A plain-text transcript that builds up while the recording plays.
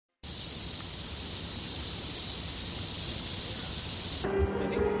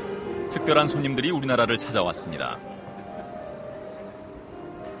특별한 손님들이 우리나라를 찾아왔습니다.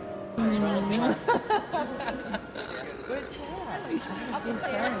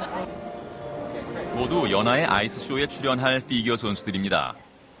 모두 연하의 아이스쇼에 출연할 피겨 선수들입니다.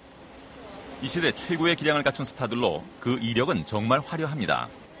 이 시대 최고의 기량을 갖춘 스타들로 그 이력은 정말 화려합니다.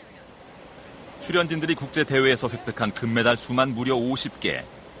 출연진들이 국제대회에서 획득한 금메달 수만 무려 50개.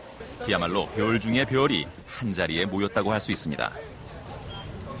 그야말로 별 중에 별이 한자리에 모였다고 할 수 있습니다.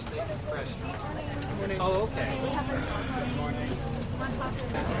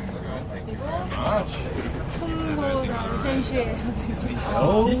 홍보랑 쉔슈에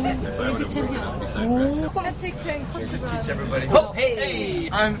올림픽 챔피언. Oh, hey!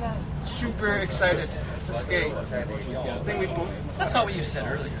 I'm super excited to skate. That's not what you said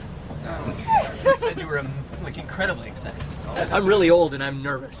earlier. You said you were like incredibly excited. I'm really old and I'm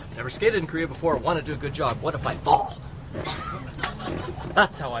nervous. I've never skated in Korea before. I want to do a good job. What if I fall?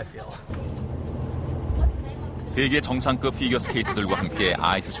 That's how I feel. 세계 정상급 피겨 스케이터들과 함께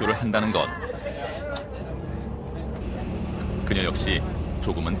아이스쇼를 한다는 것. 그녀 역시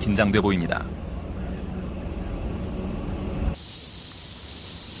조금은 긴장돼 보입니다.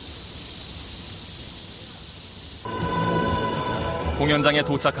 공연장에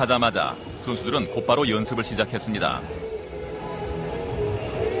도착하자마자 선수들은 곧바로 연습을 시작했습니다.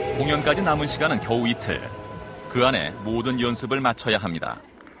 공연까지 남은 시간은 겨우 이틀. 그 안에 모든 연습을 마쳐야 합니다.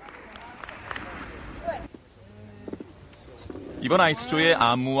 이번 아이스쇼의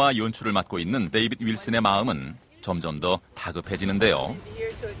안무와 연출을 맡고 있는 데이비드 윌슨의 마음은 점점 더 다급해지는데요.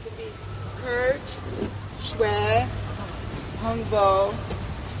 쉔슈에 홍보,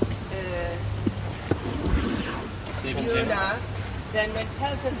 유나, then when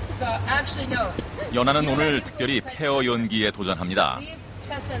Tessa got actually no. 연하는 오늘 특별히 페어 연기에 도전합니다.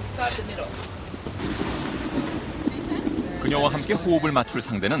 Tessa and Scott the middle. 그녀와 함께 호흡을 맞출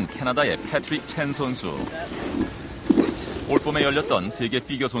상대는 캐나다의 패트릭 첸 선수. 올 봄에 열렸던 세계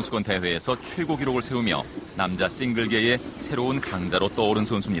피겨 선수권 대회에서 최고 기록을 세우며 남자 싱글계의 새로운 강자로 떠오른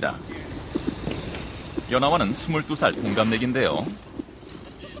선수입니다. 연하와는 22살 동갑내기인데요.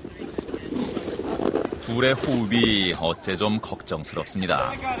 둘의 호흡이 어째 좀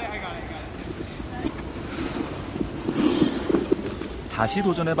걱정스럽습니다. 다시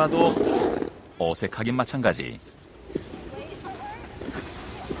도전해봐도 어색하긴 마찬가지.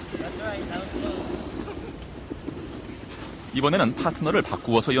 이번에는 파트너를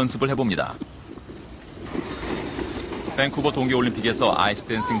바꾸어서 연습을 해봅니다. 밴쿠버 동계올림픽에서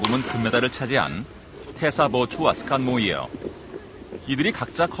아이스댄싱 부문 금메달을 차지한 테사 버츄와 스캇 모이어. 이들이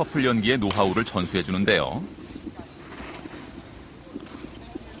각자 커플 연기의 노하우를 전수해주는데요.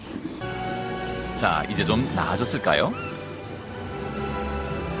 자, 이제 좀 나아졌을까요?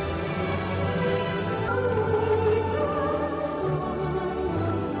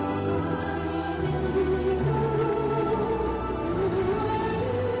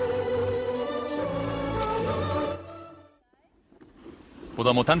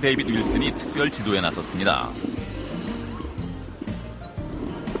 보다 못한 데이비드 윌슨이 특별 지도에 나섰습니다.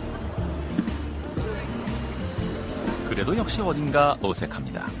 그래도 역시 어딘가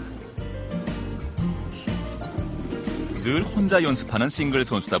어색합니다. 늘 혼자 연습하는 싱글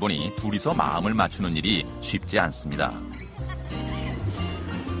선수다 보니 둘이서 마음을 맞추는 일이 쉽지 않습니다.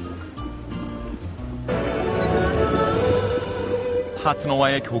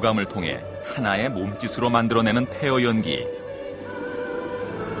 파트너와의 교감을 통해 하나의 몸짓으로 만들어내는 페어 연기.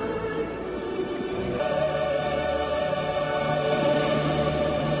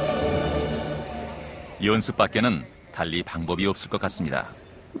 연습밖에는 달리 방법이 없을 것 같습니다.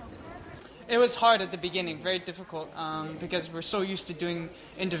 It was hard at the beginning, very difficult, because we're so used to doing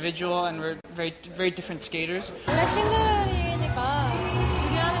individual and we're very different skaters. 원래 싱글이니까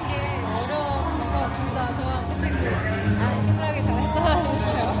둘이 하는 게 어려워서 둘 다 저랑 패트릭도 싱글하게 잘했다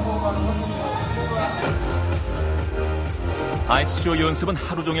그랬어요. 아이스쇼 연습은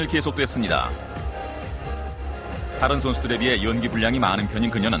하루 종일 계속됐습니다. 다른 선수들에 비해 연기 분량이 많은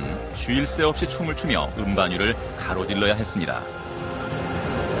편인 그녀는 쉴 새 없이 춤을 추며 음반위를 가로질러야 했습니다.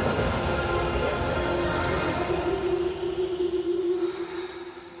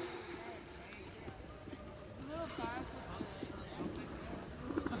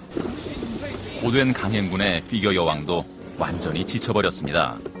 고된 강행군의 피겨 여왕도 완전히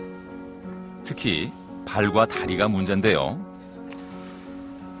지쳐버렸습니다. 특히 발과 다리가 문제인데요.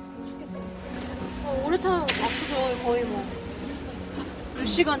 오래 타면 아프죠. 거의 몇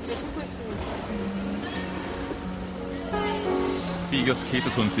시간째 신고 있으니까. 피겨 스케이트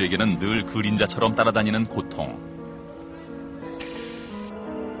선수에게는 늘 그림자처럼 따라다니는 고통.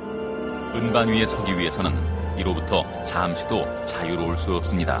 은반 위에 서기 위해서는 이로부터 잠시도 자유로울 수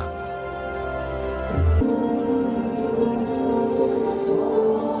없습니다.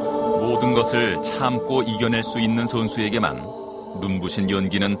 모든 것을 참고 이겨낼 수 있는 선수에게만 눈부신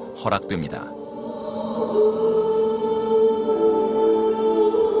연기는 허락됩니다.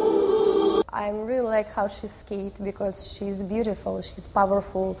 I really like how she skates because she's beautiful, she's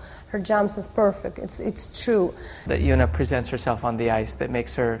powerful, her jumps is perfect. It's true. That Yuna presents herself on the ice that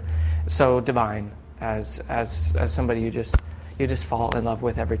makes her so divine as somebody you just fall in love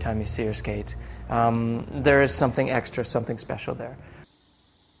with every time you see her skate. There is something extra, something special there.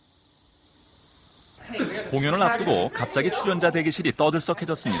 공연을 앞두고 갑자기 출연자 대기실이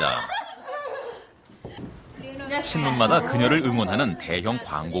떠들썩해졌습니다. 신문마다 그녀를 응원하는 대형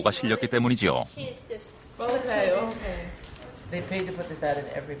광고가 실렸기 때문이죠. They paid to put this ad in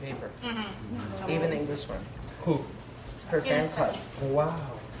every paper, even the English one. Who? Her fan club. Wow.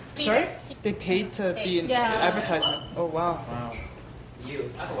 Sorry? They paid to be in advertisement. Oh wow.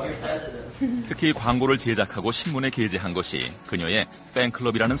 특히 광고를 제작하고 신문에 게재한 것이 그녀의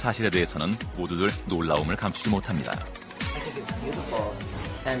팬클럽이라는 사실에 대해서는 모두들 놀라움을 감추지 못합니다. I think it's beautiful,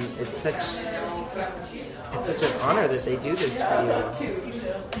 and it's such an honor that they do this for you.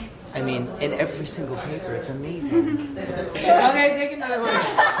 I mean, in every single paper, it's amazing. Okay, take another one.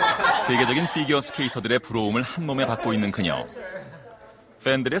 세계적인 피겨 스케이터들의 부러움을 한 몸에 받고 있는 그녀.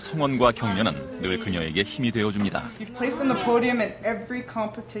 팬들의 성원과 격려는 늘 그녀에게 힘이 되어줍니다. You've placed on the podium in every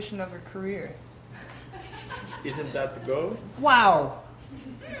competition of her career. Isn't that the goal? Wow.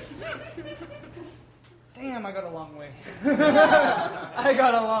 Damn, I got a long way. I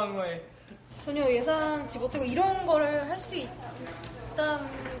got a long way. 전혀 예상치 못하고 이런 거를 할 수 있다는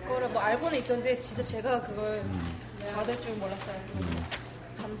거를 뭐 알고는 있었는데 진짜 제가 그걸 받을 줄 몰랐어요.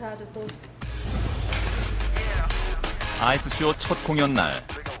 감사하죠 또. 아이스쇼 첫 공연 날.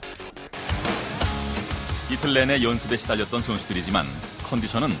 이틀 내내 연습에 시달렸던 선수들이지만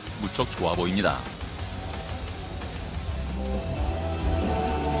컨디션은 무척 좋아 보입니다.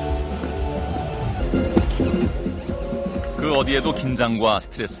 그 어디에도 긴장과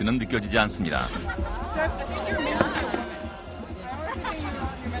스트레스는 느껴지지 않습니다.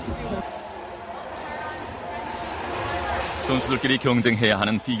 선수들끼리 경쟁해야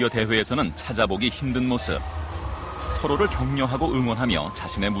하는 피겨 대회에서는 찾아보기 힘든 모습. 서로를 격려하고 응원하며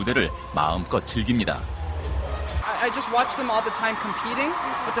자신의 무대를 마음껏 즐깁니다. I just watch them all the time competing,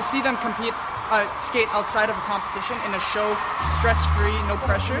 but to see them skate outside of a competition in a show, stress-free, no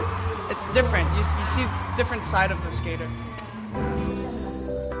pressure, it's different. You see different side of the skater.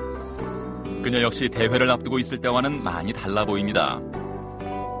 그녀 역시 대회를 앞두고 있을 때와는 많이 달라 보입니다.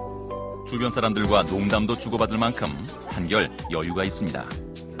 주변 사람들과 농담도 주고받을 만큼 한결 여유가 있습니다.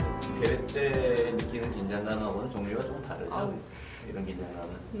 대회 때 느끼는 긴장감하고는 종류가 좀 다르죠? 이런 긴장감은?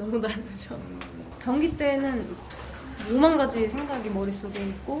 너무 다르죠. 경기 때는 5만 가지 생각이 머릿속에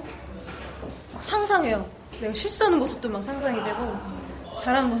있고 막 상상해요. 내가 실수하는 모습도 막 상상이 되고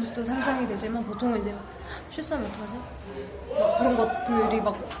잘하는 모습도 상상이 되지만 보통은 이제 실수하면 어떡하지? 막 그런 것들이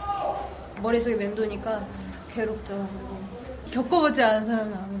막 머릿속에 맴도니까 괴롭죠. 겪어보지 않은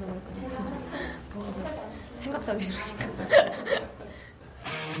사람은 아무도 모르거든요. 진짜 거기서 생각도 하기 싫으니까.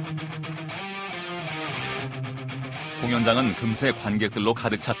 공연장은 금세 관객들로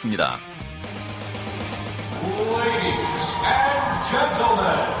가득 찼습니다.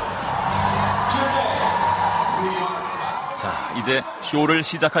 자, 이제 쇼를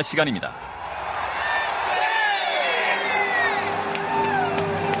시작할 시간입니다.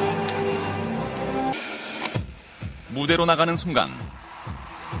 무대로 나가는 순간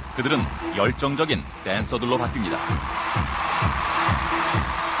그들은 열정적인 댄서들로 바뀝니다.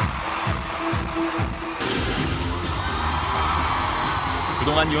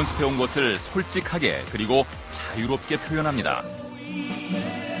 그동안 연습해온 것을 솔직하게 그리고 자유롭게 표현합니다.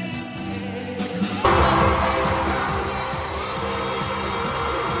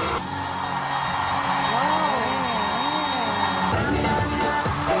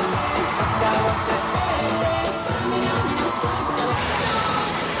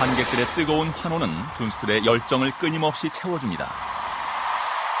 관객들의 뜨거운 환호는 선수들의 열정을 끊임없이 채워줍니다.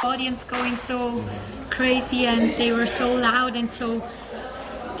 Audience going so crazy and they were so loud and so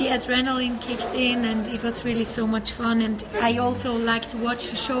the adrenaline kicked in and it was really so much fun and I also liked to watch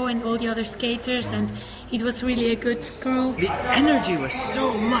the show and all the other skaters and it was really a good group. The energy was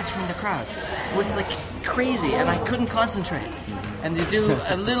so much from the crowd. It was like crazy and I couldn't concentrate. And you do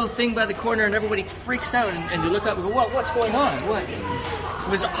a little thing by the corner and everybody freaks out and you look up and go, what's going on? What? It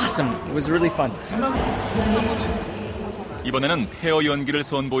was awesome. It was really fun. 이번에는 페어 연기를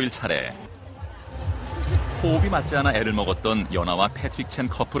선보일 차례. 호흡이 맞지 않아 애를 먹었던 연아와 패트릭 첸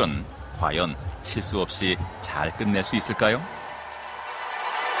커플은 과연 실수 없이 잘 끝낼 수 있을까요?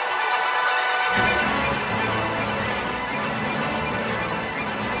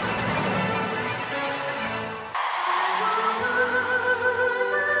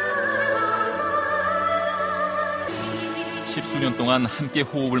 십수년 동안 함께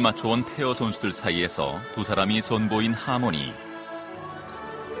호흡을 맞춰온 페어 선수들 사이에서 두 사람이 선보인 하모니.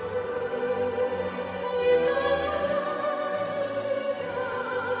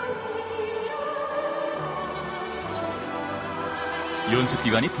 연습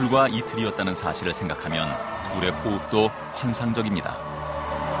기간이 불과 이틀이었다는 사실을 생각하면 둘의 호흡도 환상적입니다.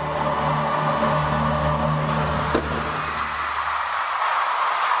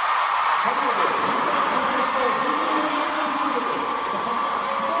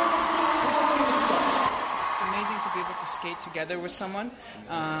 Skate together with someone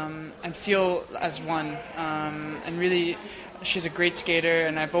and feel as one. And really, she's a great skater,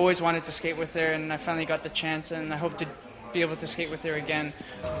 and I've always wanted to skate with her, and I finally got the chance, and I hope to be able to skate with her again.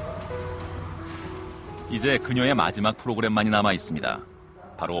 이제 그녀의 마지막 프로그램만이 남아 있습니다.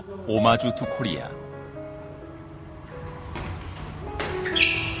 바로 오마주 투 코리아.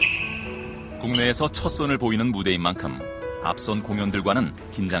 국내에서 첫 선을 보이는 무대인 만큼 앞선 공연들과는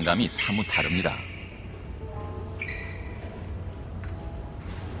긴장감이 사뭇 다릅니다.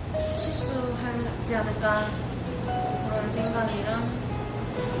 실수하지 않을까 그런 생각이랑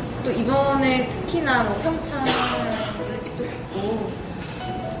또 이번에 특히나 뭐 평창올림픽도 됐고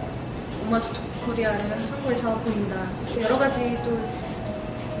오마주 투 코리아를 한국에서 보인다. 여러 가지 또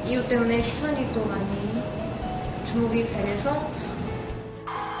이유 때문에 시선이 또 많이 주목이 돼서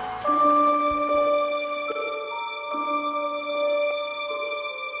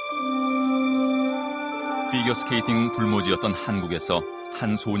피겨스케이팅 불모지였던 한국에서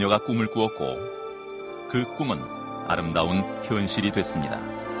한 소녀가 꿈을 꾸었고 그 꿈은 아름다운 현실이 됐습니다.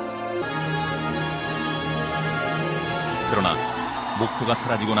 그러나 목표가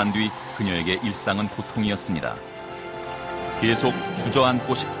사라지고 난 뒤 그녀에게 일상은 고통이었습니다. 계속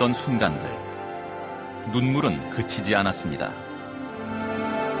주저앉고 싶던 순간들. 눈물은 그치지 않았습니다.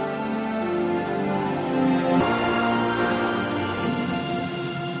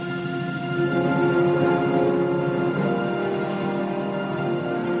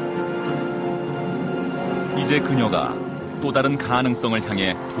 이제 그녀가 또 다른 가능성을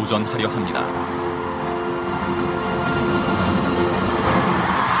향해 도전하려 합니다.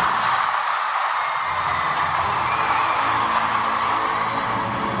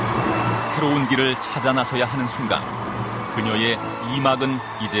 새로운 길을 찾아 나서야 하는 순간, 그녀의 이막은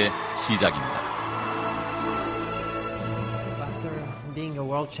이제 시작입니다. After being a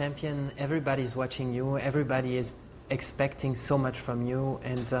world champion, everybody's watching you. Everybody is expecting so much from you,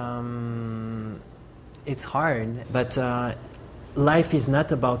 and it's hard. But life is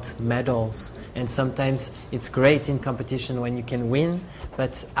not about medals, and sometimes it's great in competition when you can win.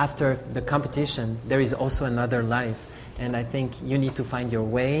 But after the competition, there is also another life, and I think you need to find your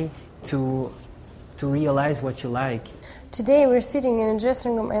way to realize what you like. Today we're sitting in a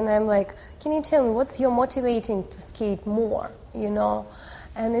dressing room and I'm like, can you tell me what's your motivating to skate more, you know?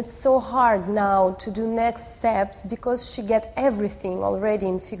 And it's so hard now to do next steps because she get everything already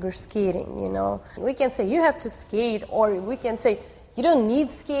in figure skating, you know? We can say you have to skate, or we can say you don't need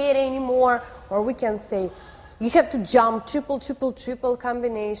skate anymore, or we can say you have to jump triple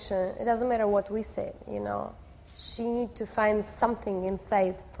combination. It doesn't matter what we say, you know? She needs to find something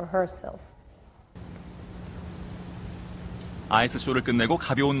inside for herself. 아이스쇼를 끝내고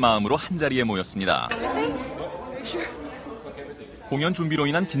가벼운 마음으로 한자리에 모였습니다. 공연 준비로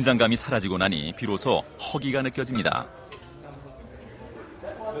인한 긴장감이 사라지고 나니 비로소 허기가 느껴집니다.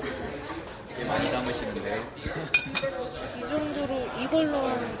 꽤 많이 담으시는데. 이 정도로 이걸로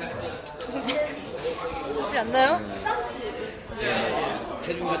하지 않나요?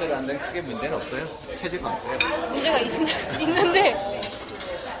 체중 조절이 안 되면 크게 문제는 없어요. 체중 많고요. 문제가 있는데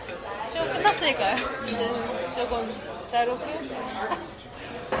좀 끝났으니까요. 이제 조금 자유롭게.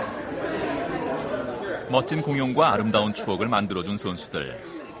 멋진 공연과 아름다운 추억을 만들어준 선수들.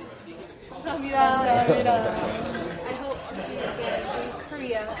 감사합니다. I hope you get in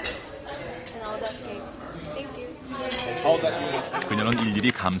Korea and all that cake. Thank you. 그녀는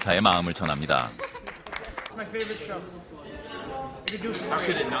일일이 감사의 마음을 전합니다. It's my favorite show. How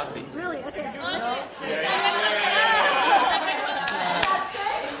could it not be? Really? Okay.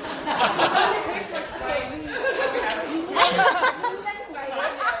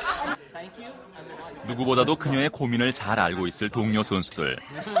 누구보다도 그녀의 고민을 잘 알고 있을 동료 선수들.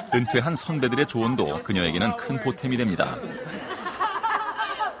 은퇴한 선배들의 조언도 그녀에게는 큰 보탬이 됩니다.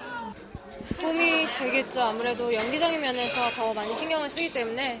 도움이 되겠죠. 아무래도 연기적인 면에서 더 많이 신경을 쓰기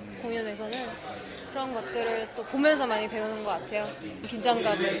때문에 공연에서는 그런 것들을 또 보면서 많이 배우는 것 같아요.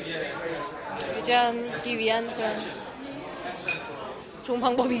 긴장감을 유지하기 위한 그런 좋은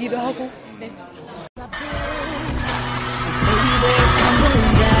방법이기도 하고. 네.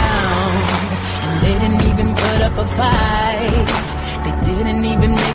 They didn't even put up a fight. They didn't even make